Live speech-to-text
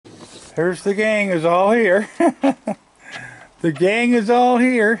There's the gang is all here. The gang is all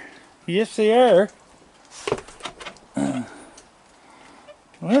here. Yes, they are.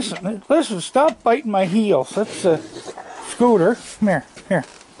 Listen, stop biting my heels. That's Scooter. Come here, here.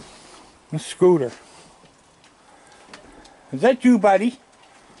 That's Scooter. Is that you, buddy?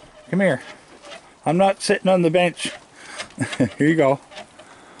 Come here. I'm not sitting on the bench. Here you go.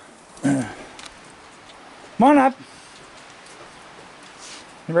 Come on up.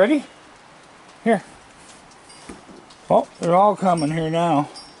 You ready? Here. Oh, they're all coming here now.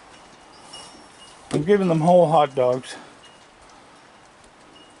 I'm giving them whole hot dogs.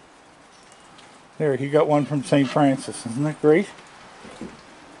 There, he got one from St. Francis. Isn't that great?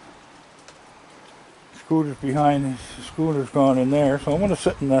 Scooter's behind. Scooter's gone in there, so I'm going to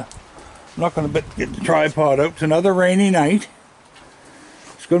sit in the... I'm not going to get the tripod out. It's another rainy night.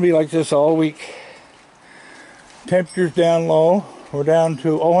 It's going to be like this all week. Temperature's down low. We're down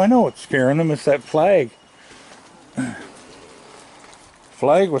to... Oh, I know what's scaring them. It's that flag.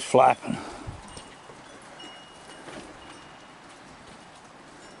 Flag was flapping.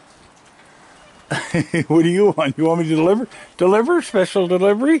 What do you want? You want me to deliver? Deliver? Special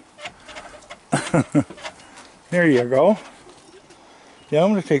delivery? There you go. Yeah,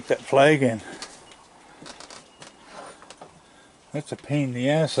 I'm going to take that flag in. That's a pain in the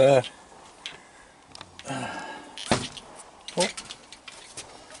ass, that. Oh.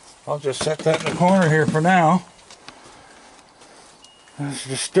 I'll just set that in the corner here for now. That's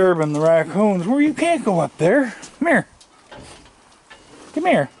disturbing the raccoons. Well, you can't go up there. Come here. Come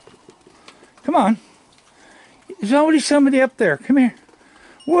here. Come on. There's already somebody up there. Come here.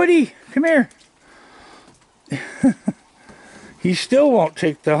 Woody, come here. He still won't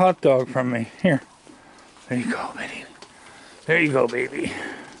take the hot dog from me. Here. There you go, baby. There you go, baby.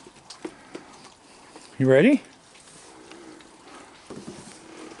 You ready?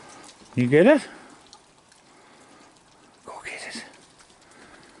 You get it? Go get it.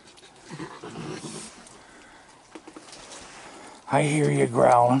 I hear you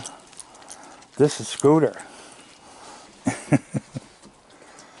growling. This is Scooter.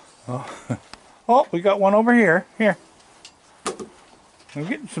 Oh, we got one over here. Here. I'm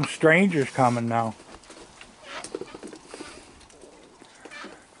getting some strangers coming now.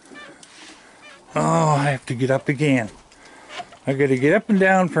 Oh, I have to get up again. I got to get up and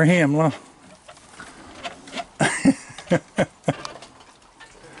down for him. Look.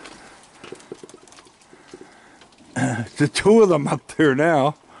 The two of them up there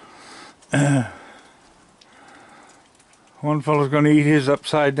now. One fellow's going to eat his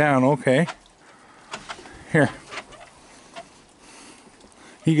upside down. Okay. Here.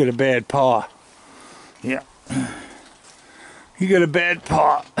 He got a bad paw. Yeah. He got a bad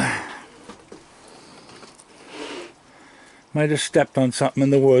paw. Might have stepped on something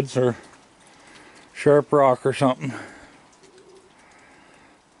in the woods or sharp rock or something.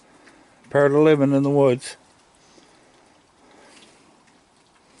 Part of living in the woods.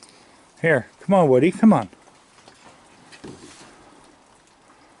 Here, come on, Woody, come on.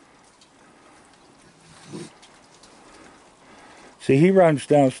 See, he runs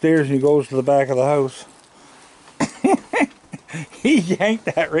downstairs and he goes to the back of the house. He yanked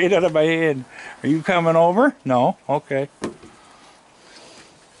that right out of my hand. Are you coming over? No? Okay.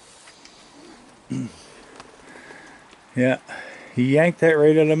 Yeah, he yanked that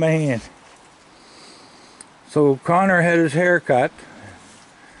right out of my hand. So Connor had his hair cut.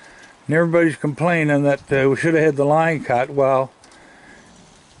 And everybody's complaining that we should have had the line cut. Well,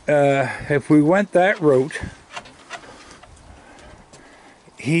 if we went that route,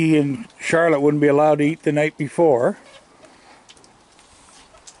 he and Charlotte wouldn't be allowed to eat the night before.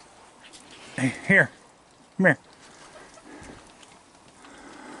 Here, come here.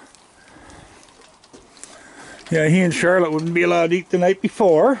 Yeah, he and Charlotte wouldn't be allowed to eat the night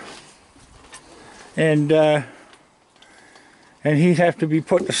before. And he'd have to be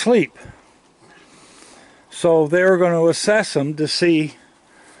put to sleep. So they were going to assess him to see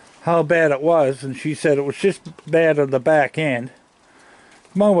how bad it was, and she said it was just bad on the back end.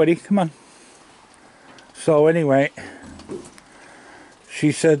 Come on, Woody, come on. So anyway,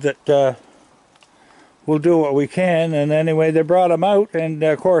 she said that we'll do what we can, and anyway, they brought him out, and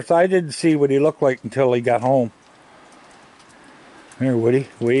of course I didn't see what he looked like until he got home. Here, Woody,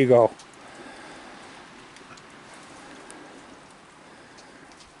 where you go?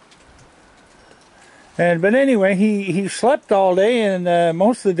 But anyway, he slept all day and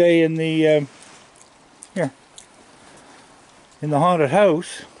most of the day in the here in the haunted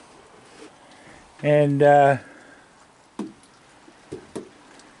house, and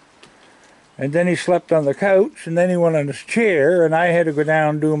And then he slept on the couch, and then he went on his chair, and I had to go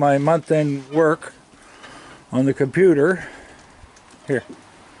down and do my month-end work on the computer. Here.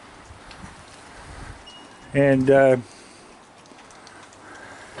 And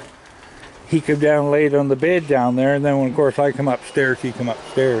he came down and laid on the bed down there, and then when, of course, I come upstairs, he come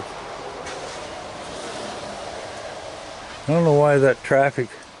upstairs. I don't know why that traffic,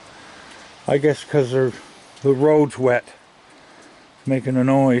 I guess because the road's wet, it's making a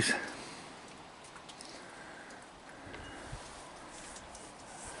noise.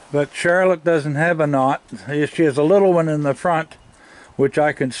 But Charlotte doesn't have a knot. She has a little one in the front, which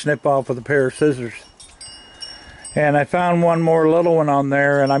I can snip off with a pair of scissors. And I found one more little one on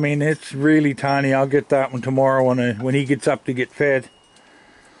there, and I mean, it's really tiny. I'll get that one tomorrow when he gets up to get fed.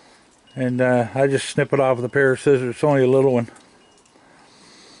 And I just snip it off with a pair of scissors. It's only a little one.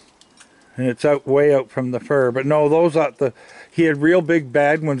 And it's out way out from the fur. But no, those he had real big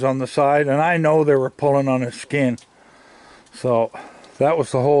bad ones on the side, and I know they were pulling on his skin. So that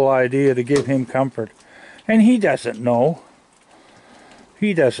was the whole idea, to give him comfort. And he doesn't know.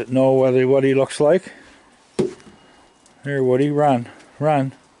 He doesn't know what he looks like. Here, Woody, run.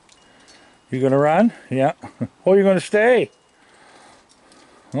 Run. You gonna run? Yeah. Oh, you're gonna stay?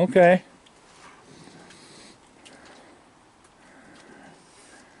 Okay.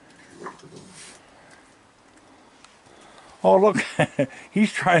 Oh, look.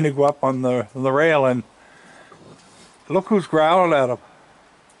 He's trying to go up on the rail, and look who's growling at him.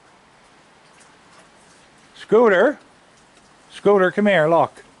 Scooter. Scooter, come here,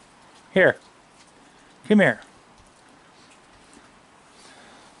 look. Here. Come here.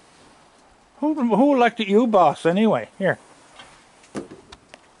 Who elected you boss anyway? Here.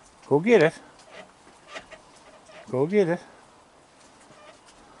 Go get it. Go get it.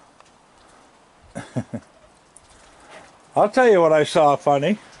 I'll tell you what I saw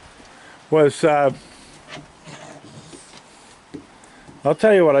funny was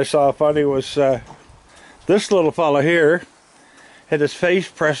this little fella here had his face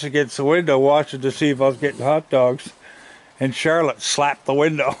pressed against the window watching to see if I was getting hot dogs, and Charlotte slapped the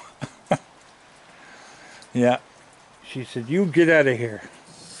window. Yeah. She said, "You get out of here."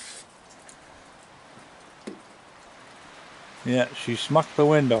 Yeah, she smucked the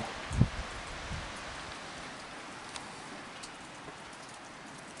window.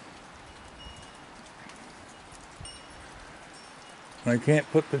 I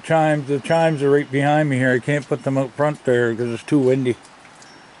can't put the chimes are right behind me here. I can't put them out front there because it's too windy.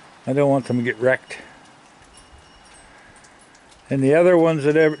 I don't want them to get wrecked. And the other ones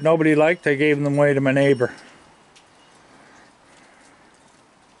that nobody liked, I gave them away to my neighbor.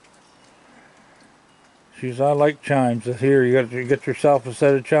 She says, "I like chimes." I said, "Here, you get yourself a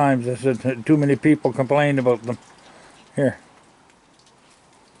set of chimes." I said, "Too many people complained about them." Here.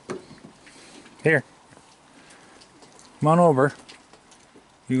 Here. Come on over.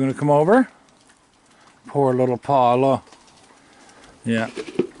 You gonna come over? Poor little Paula. Yeah.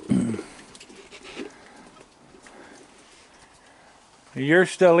 You're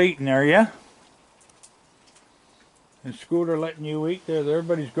still eating, are you? And Scooter letting you eat there.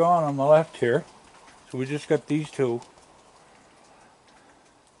 Everybody's gone on the left here. So we just got these two.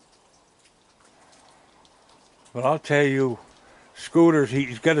 But I'll tell you, Scooter's,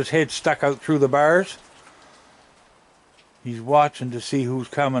 he's got his head stuck out through the bars. He's watching to see who's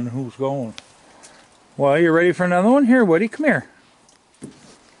coming and who's going. Well, you ready for another one? Here, Woody, come here.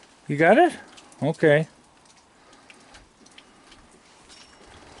 You got it? Okay.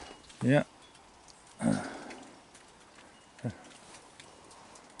 Yeah.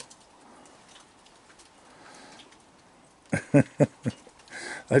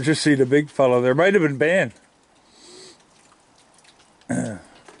 I just see the big fellow there. Might have been Ben.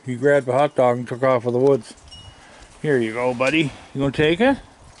 He grabbed a hot dog and took off for the woods. Here you go, buddy. You gonna take it?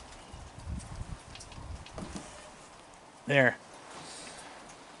 There.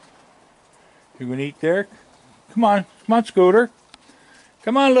 You gonna eat there? Come on, Scooter.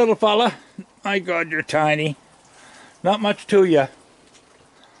 Come on, little fella. My God, you're tiny. Not much to you.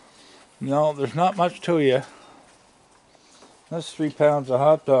 No, there's not much to you. That's 3 pounds of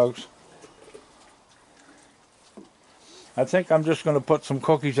hot dogs. I think I'm just going to put some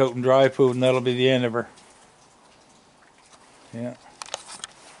cookies out in dry food, and that'll be the end of her. Yeah.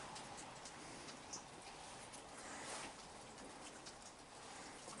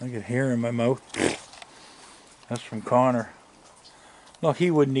 I can hear in my mouth. That's from Connor. Look, he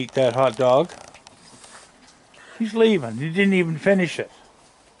wouldn't eat that hot dog. He's leaving. He didn't even finish it.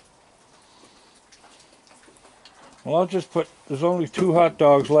 Well, I'll just put, there's only 2 hot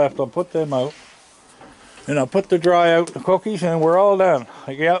dogs left. I'll put them out. And I'll put the dry out the cookies and we're all done.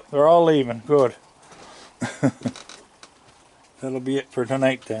 Like, yep, they're all leaving. Good. That'll be it for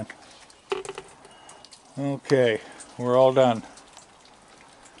tonight then. Okay, we're all done.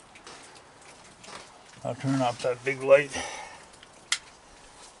 I'll turn off that big light.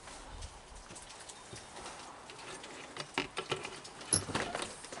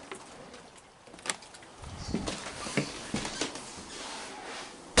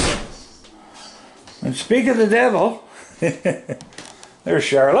 And speak of the devil, there's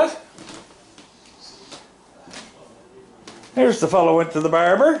Charlotte. There's the fellow went to the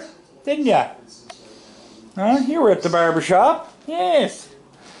barber, didn't ya? Huh? You were at the barber shop? Yes.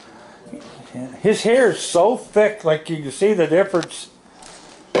 His hair is so thick, like you can see the difference.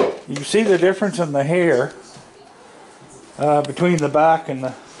 You can see the difference in the hair between the back and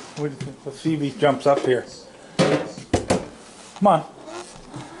the. Let's see if he jumps up here. Come on.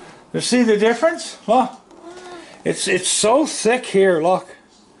 You see the difference? Look. It's so thick here, look.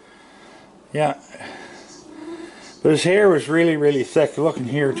 Yeah. But his hair was really, really thick. Look in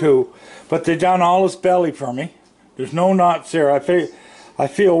here too. But they done all his belly for me. There's no knots there. I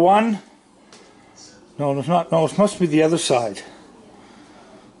feel one. No, there's not. No, it must be the other side.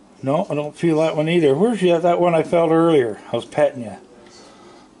 No, I don't feel that one either. Where's that one I felt earlier? I was petting you.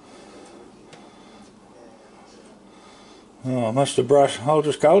 Oh, I must have brushed. I'll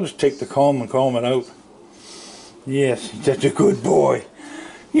just take the comb and comb it out. Yes, such a good boy.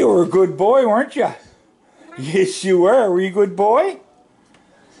 You were a good boy, weren't you? Yes, you were. Were you a good boy?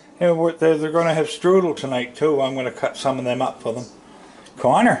 And they're going to have strudel tonight too. I'm going to cut some of them up for them.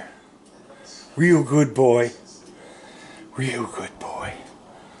 Connor, real good boy. Real good boy.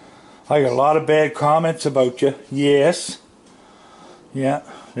 I got a lot of bad comments about you. Yes. Yeah,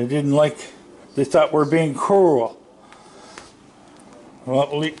 they didn't like. They thought we're being cruel. Well,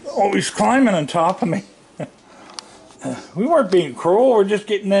 oh, he's climbing on top of me. We weren't being cruel. We're just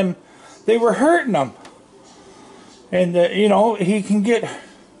getting them. They were hurting them. And, you know, he can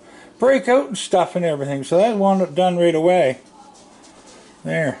break out and stuff and everything. So that one done right away.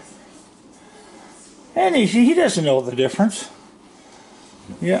 There. And he doesn't know the difference.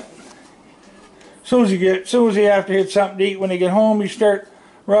 Yeah. As soon as you have to get something to eat when you get home, you start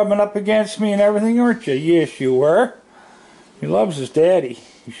rubbing up against me and everything, aren't you? Yes, you were. He loves his daddy.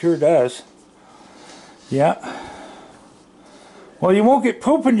 He sure does. Yeah. Well, you won't get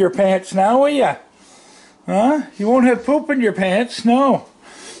poop in your pants now, will ya? Huh? You won't have poop in your pants? No.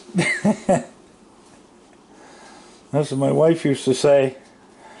 That's what my wife used to say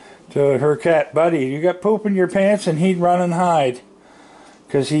to her cat Buddy. You got poop in your pants, and he'd run and hide.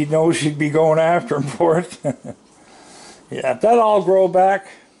 Because he knows she'd be going after him for it. Yeah, that'll all grow back.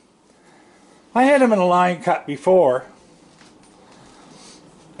 I had him in a line cut before.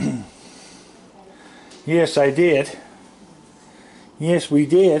 Yes, I did. Yes, we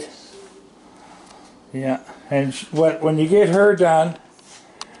did. Yeah, and when you get her done,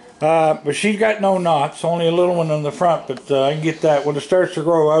 but she's got no knots, only a little one in the front, but I can get that. When it starts to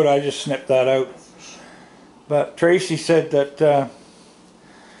grow out, I just snip that out. But Tracy said that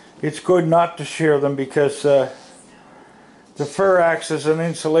it's good not to shear them because the fur acts as an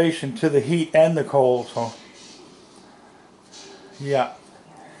insulation to the heat and the cold. So, yeah.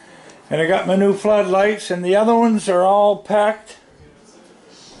 And I got my new floodlights, and the other ones are all packed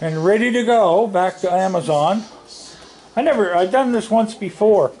and ready to go back to Amazon. I've done this once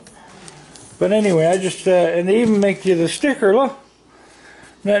before. But anyway, I just, and they even make you the sticker, look.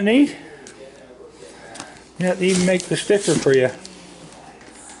 Isn't that neat? Yeah, they even make the sticker for you.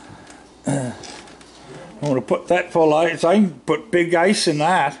 I'm going to put that full ice. I can put big ice in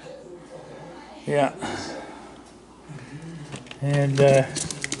that. Yeah. And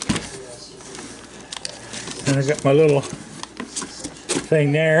I got my little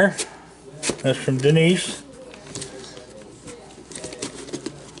thing there. That's from Denise.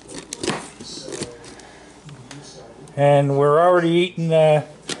 And we're already eating.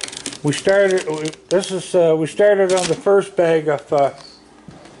 We started on the first bag of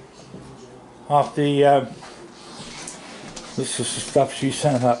off the. This is the stuff she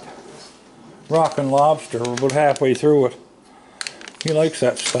sent up. Rockin' Lobster. We're about halfway through it. He likes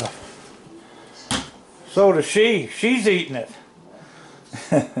that stuff. So does she. She's eating it.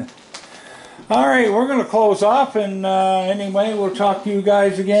 Alright, we're going to close off, and anyway, we'll talk to you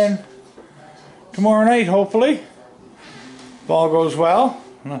guys again tomorrow night, hopefully. If all goes well.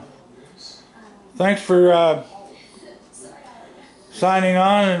 Thanks for signing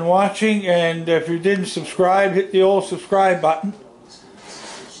on and watching, and if you didn't subscribe, hit the old subscribe button.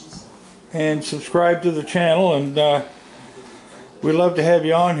 And subscribe to the channel, and we'd love to have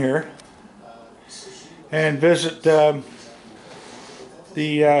you on here. and visit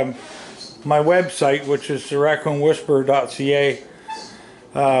my website, which is the raccoonwhisperer.ca.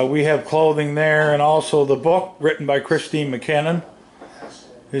 We have clothing there, and also the book written by Christine McKinnon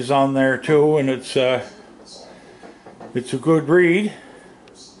is on there too, and it's a good read.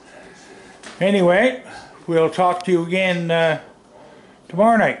 Anyway, we'll talk to you again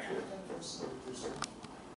tomorrow night.